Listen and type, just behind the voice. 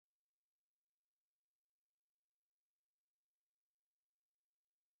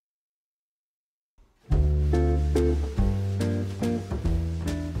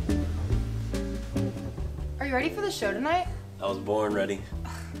you ready for the show tonight? I was born ready.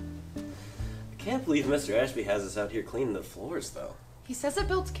 I can't believe Mr. Ashby has us out here cleaning the floors, though. He says it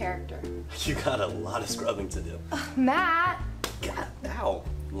builds character. You got a lot of scrubbing to do. Matt! God, ow.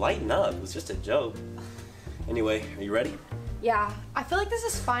 Lighten up. It was just a joke. Anyway, are you ready? Yeah, I feel like this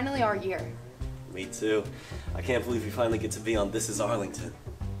is finally our year. Me too. I can't believe we finally get to be on This Is Arlington.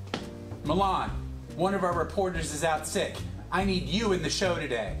 Milan, one of our reporters is out sick. I need you in the show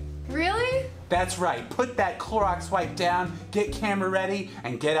today. Really? That's right. Put that Clorox wipe down, get camera ready,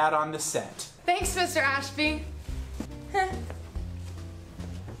 and get out on the set. Thanks, Mr. Ashby.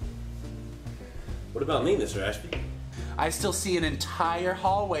 What about me, Mr. Ashby? I still see an entire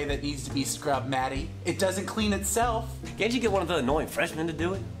hallway that needs to be scrubbed, Maddie. It doesn't clean itself. Can't you get one of the annoying freshmen to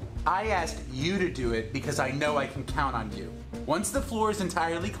do it? I asked you to do it because I know I can count on you. Once the floor is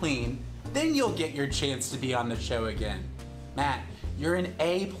entirely clean, then you'll get your chance to be on the show again. Matt, you're an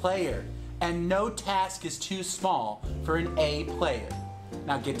A player, and no task is too small for an A player.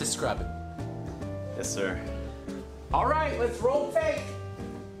 Now get to scrubbing. Yes, sir. All right, let's roll tape.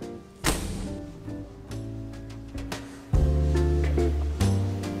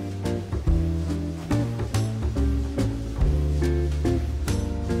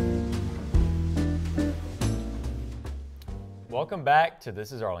 Welcome back to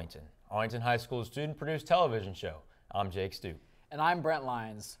This Is Arlington, Arlington High School's student-produced television show. I'm Jake Stoop. And I'm Brent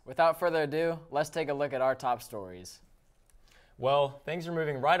Lyons. Without further ado, let's take a look at our top stories. Well, things are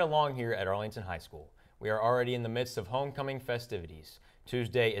moving right along here at Arlington High School. We are already in the midst of homecoming festivities.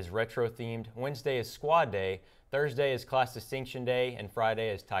 Tuesday is retro-themed, Wednesday is squad day, Thursday is class distinction day, and Friday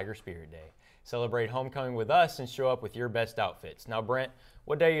is Tiger Spirit Day. Celebrate homecoming with us and show up with your best outfits. Now, Brent,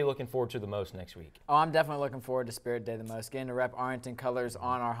 what day are you looking forward to the most next week? Oh, I'm definitely looking forward to Spirit Day the most. Getting to rep Arlington colors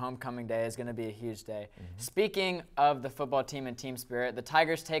on our homecoming day is going to be a huge day. Speaking of the football team and team spirit, the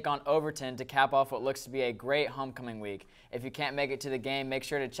Tigers take on Overton to cap off what looks to be a great homecoming week. If you can't make it to the game, make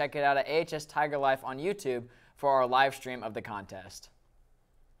sure to check it out at AHS Tiger Life on YouTube for our live stream of the contest.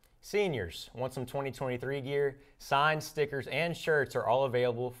 Seniors, want some 2023 gear? Signs, stickers, and shirts are all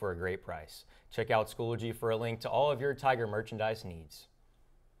available for a great price. Check out Schoology for a link to all of your Tiger merchandise needs.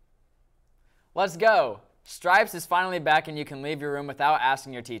 Let's go! Stripes is finally back and you can leave your room without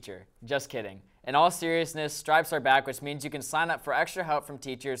asking your teacher. Just kidding. In all seriousness, Stripes are back, which means you can sign up for extra help from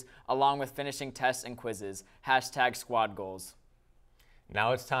teachers along with finishing tests and quizzes. Hashtag squad goals.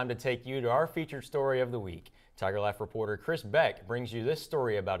 Now it's time to take you to our featured story of the week. Tiger Life reporter Chris Beck brings you this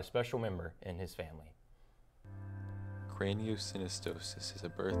story about a special member in his family. Craniosynostosis is a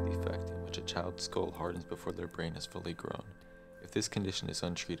birth defect in which a child's skull hardens before their brain is fully grown. If this condition is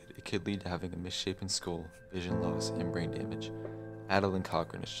untreated, it could lead to having a misshapen skull, vision loss, and brain damage. Adeline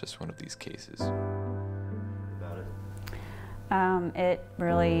Cochran is just one of these cases. It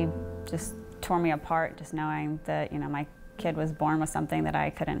really just tore me apart, just knowing that, my kid was born with something that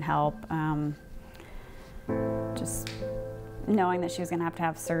I couldn't help. Just knowing that she was going to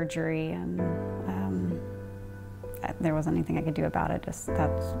have surgery, and there wasn't anything I could do about it. That's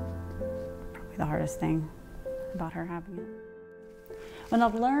probably the hardest thing about her having it. When I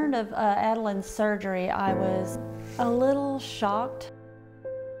learned of Adeline's surgery, I was a little shocked.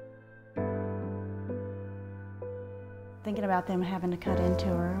 Thinking about them having to cut into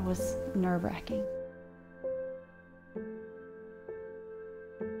her was nerve-wracking.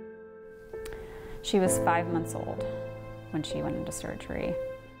 She was 5 months old when she went into surgery.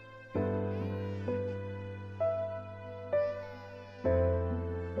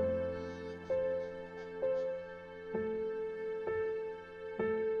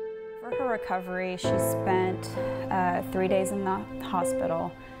 Recovery, she spent 3 days in the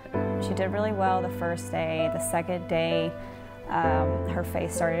hospital. She did really well the first day. The second day, her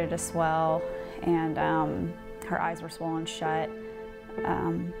face started to swell and her eyes were swollen shut.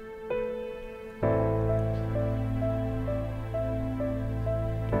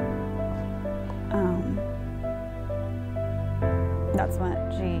 That's when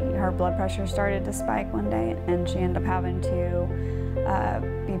her blood pressure started to spike one day, and she ended up having to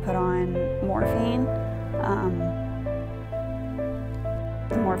be put on morphine.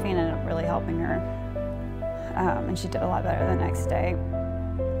 The morphine ended up really helping her, and she did a lot better the next day.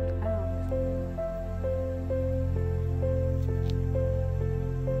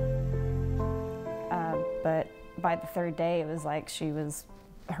 But by the third day, it was like she was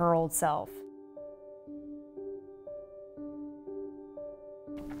her old self.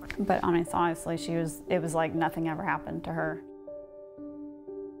 But honestly, it was like nothing ever happened to her.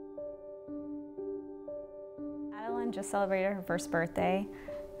 Adeline just celebrated her first birthday.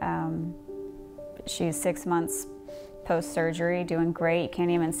 She's 6 months post-surgery, doing great. You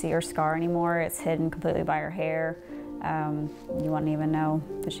can't even see her scar anymore. It's hidden completely by her hair. You wouldn't even know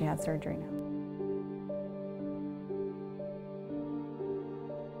that she had surgery now.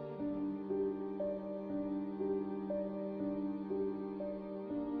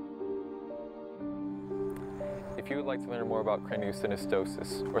 If you would like to learn more about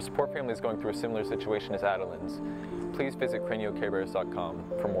craniosynostosis or support families going through a similar situation as Adeline's, please visit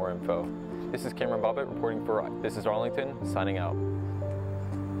craniocarebears.com for more info. This is Cameron Bobbitt reporting for Is Arlington, signing out.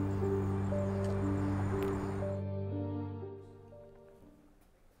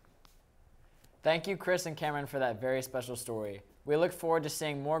 Thank you, Chris and Cameron, for that very special story. We look forward to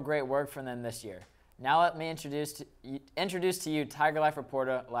seeing more great work from them this year. Now let me introduce to you Tiger Life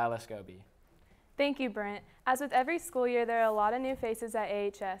reporter Lila Scobie. Thank you, Brent. As with every school year, there are a lot of new faces at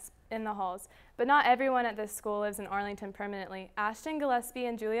AHS in the halls, but not everyone at this school lives in Arlington permanently. Ashton Gillespie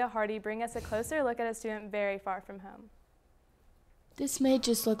and Julia Hardy bring us a closer look at a student very far from home. This may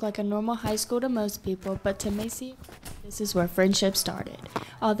just look like a normal high school to most people, but to Macy, this is where friendship started.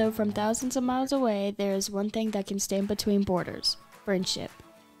 Although from thousands of miles away, there is one thing that can stand between borders: friendship.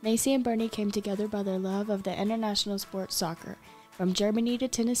 Macy and Bernie came together by their love of the international sport soccer. From Germany to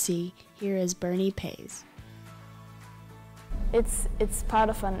Tennessee, here is Bernie Pays. It's part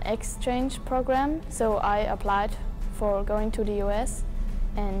of an exchange program, so I applied for going to the US,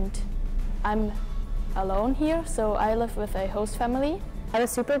 and I'm alone here, so I live with a host family. I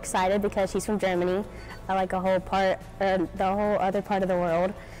was super excited because she's from Germany, like the whole other part of the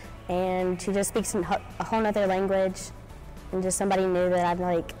world, and she just speaks a whole other language, and just somebody new that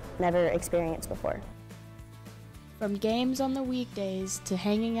I've never experienced before. From games on the weekdays to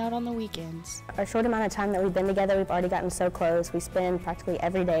hanging out on the weekends. Our short amount of time that we've been together, we've already gotten so close. We spend practically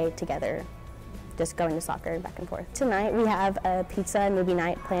every day together, just going to soccer back and forth. Tonight we have a pizza and movie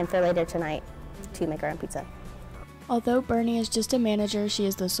night planned for later tonight to make our own pizza. Although Bernie is just a manager, she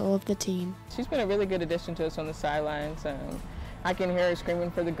is the soul of the team. She's been a really good addition to us on the sidelines. I can hear her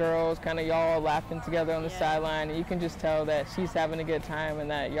screaming for the girls, kind of y'all laughing together on the sideline, and you can just tell that she's having a good time and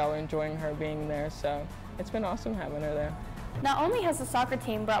that y'all are enjoying her being there. So it's been awesome having her there. Not only has the soccer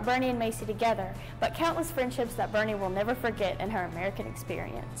team brought Bernie and Macy together, but countless friendships that Bernie will never forget in her American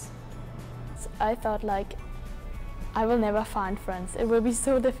experience. So I thought I will never find friends. It will be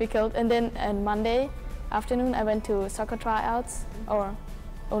so difficult. And then on Monday afternoon I went to soccer tryouts, or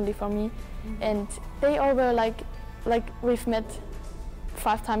only for me, and they all were like we've met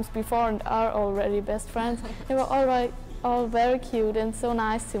 5 times before and are already best friends. They were all very cute and so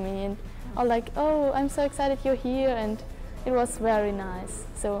nice to me, and all like, oh, I'm so excited you're here, and it was very nice.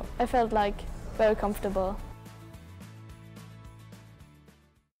 So I felt very comfortable.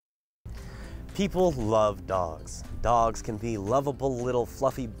 People love dogs. Dogs can be lovable little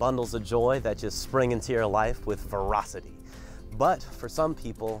fluffy bundles of joy that just spring into your life with ferocity. But for some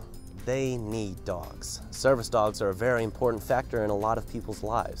people, they need dogs. Service dogs are a very important factor in a lot of people's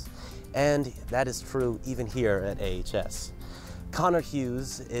lives. And that is true even here at AHS. Connor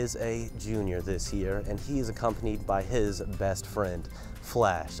Hughes is a junior this year, and he is accompanied by his best friend,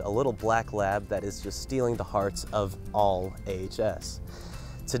 Flash, a little black lab that is just stealing the hearts of all AHS.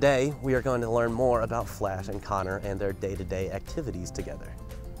 Today, we are going to learn more about Flash and Connor and their day-to-day activities together.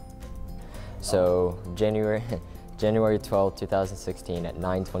 So, January 12, 2016 at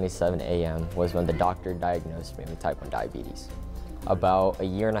 9:27 a.m. was when the doctor diagnosed me with type 1 diabetes. About a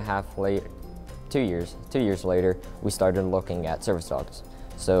year and a half later, 2 years later, we started looking at service dogs.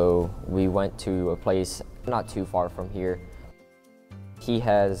 So we went to a place not too far from here. He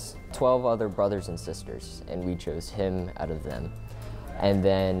has 12 other brothers and sisters, and we chose him out of them. And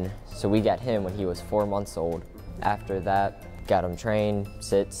then, so we got him when he was 4 months old. After that, got him trained,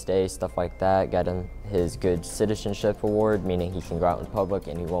 sit, stay, stuff like that. Got him his good citizenship award, meaning he can go out in public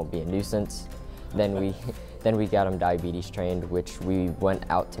and he won't be a nuisance. Then we got him diabetes trained, which we went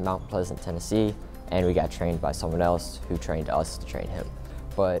out to Mount Pleasant, Tennessee, and we got trained by someone else who trained us to train him.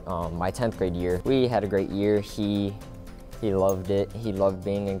 But my 10th grade year, we had a great year. He loved it. He loved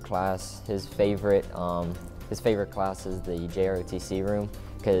being in class. His favorite class is the JROTC room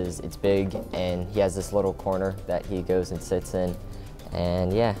because it's big and he has this little corner that he goes and sits in.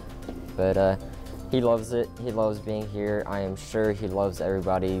 And yeah, but he loves it. He loves being here. I am sure he loves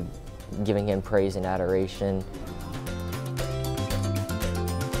everybody giving him praise and adoration.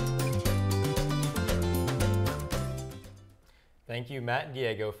 Thank you, Matt and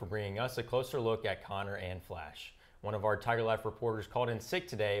Diego, for bringing us a closer look at Connor and Flash. One of our Tiger Life reporters called in sick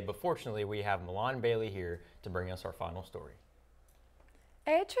today, but fortunately we have Milan Bailey here to bring us our final story.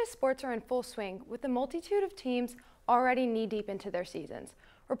 AHS sports are in full swing with a multitude of teams already knee-deep into their seasons.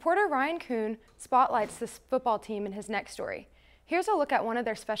 Reporter Ryan Kuhn spotlights this football team in his next story. Here's a look at one of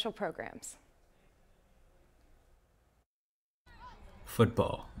their special programs.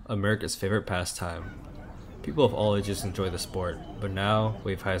 Football, America's favorite pastime. People of all ages enjoy the sport, but now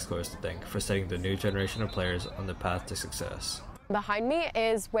we have high schoolers to thank for setting the new generation of players on the path to success. Behind me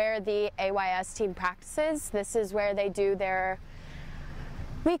is where the AYS team practices. This is where they do their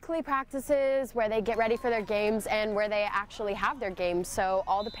weekly practices, where they get ready for their games, and where they actually have their games. So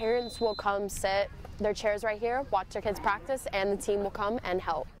all the parents will come sit their chairs right here, watch their kids practice, and the team will come and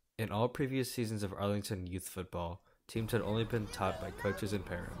help. In all previous seasons of Arlington youth football, teams had only been taught by coaches and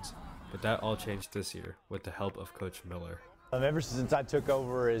parents, but that all changed this year with the help of Coach Miller. Ever since I took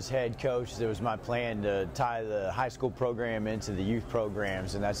over as head coach, it was my plan to tie the high school program into the youth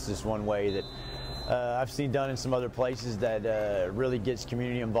programs, and that's just one way that I've seen done in some other places that really gets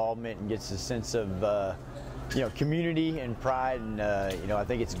community involvement and gets a sense of community and pride, and I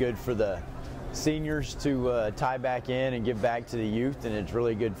think it's good for the seniors to tie back in and give back to the youth, and it's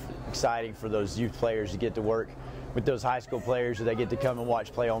really good, exciting for those youth players to get to work with those high school players that they get to come and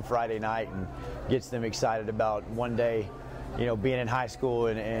watch play on Friday night, and gets them excited about one day being in high school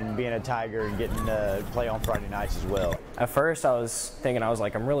and being a Tiger and getting to play on Friday nights as well. At first I was thinking,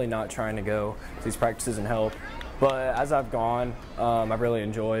 I'm really not trying to go to these practices and help. But as I've gone, I've really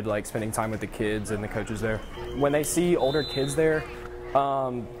enjoyed spending time with the kids and the coaches there. When they see older kids there,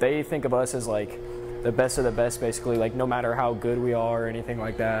 they think of us as the best of the best, basically, no matter how good we are or anything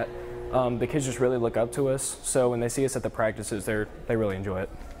like that. The kids just really look up to us. So when they see us at the practices, they really enjoy it.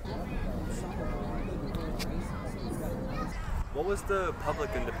 What was the public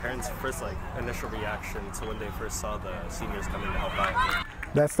and the parents' first initial reaction to when they first saw the seniors coming to help out?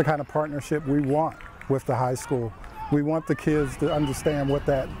 That's the kind of partnership we want with the high school. We want the kids to understand what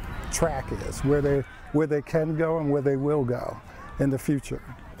that track is, where they can go and where they will go in the future.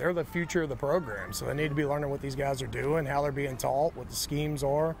 They're the future of the program, so they need to be learning what these guys are doing, how they're being taught, what the schemes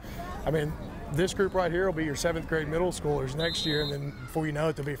are. I mean, this group right here will be your 7th grade middle schoolers next year, and then before you know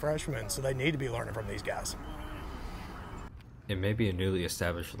it, they'll be freshmen, so they need to be learning from these guys. It may be a newly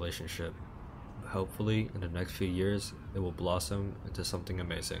established relationship, but hopefully in the next few years it will blossom into something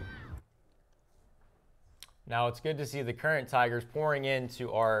amazing. Now it's good to see the current Tigers pouring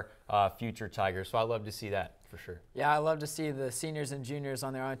into our future Tigers, so I love to see that for sure. Yeah, I love to see the seniors and juniors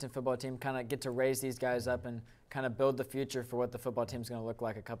on the Arlington football team kind of get to raise these guys up and kind of build the future for what the football team's going to look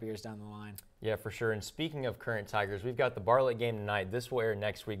like a couple years down the line. Yeah, for sure. And speaking of current Tigers, we've got the Bartlett game tonight. This will air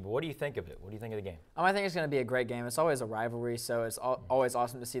next week, but what do you think of it? What do you think of the game? I think it's going to be a great game. It's always a rivalry, so it's always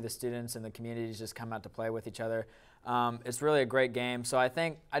awesome to see the students and the communities just come out to play with each other. It's really a great game. So I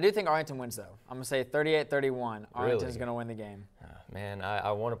do think Arlington wins, though. I'm going to say 38-31. Arlington's going to win the game. Man,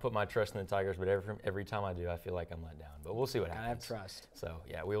 I want to put my trust in the Tigers, but every time I do, I feel like I'm let down. But we'll see what happens. I have trust. So,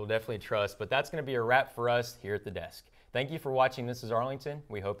 yeah, we will definitely trust. But that's going to be a wrap for us here at the desk. Thank you for watching This Is Arlington.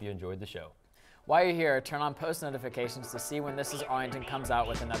 We hope you enjoyed the show. While you're here, turn on post notifications to see when This Is Arlington comes out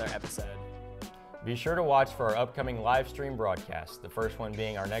with another episode. Be sure to watch for our upcoming live stream broadcast, the first one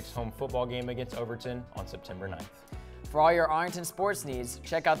being our next home football game against Overton on September 9th. For all your Arlington sports needs,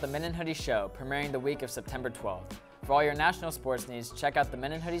 check out the Men in Hoodies show, premiering the week of September 12th. For all your national sports needs, check out the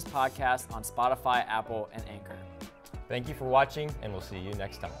Men in Hoodies podcast on Spotify, Apple, and Anchor. Thank you for watching, and we'll see you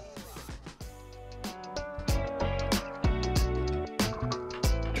next time.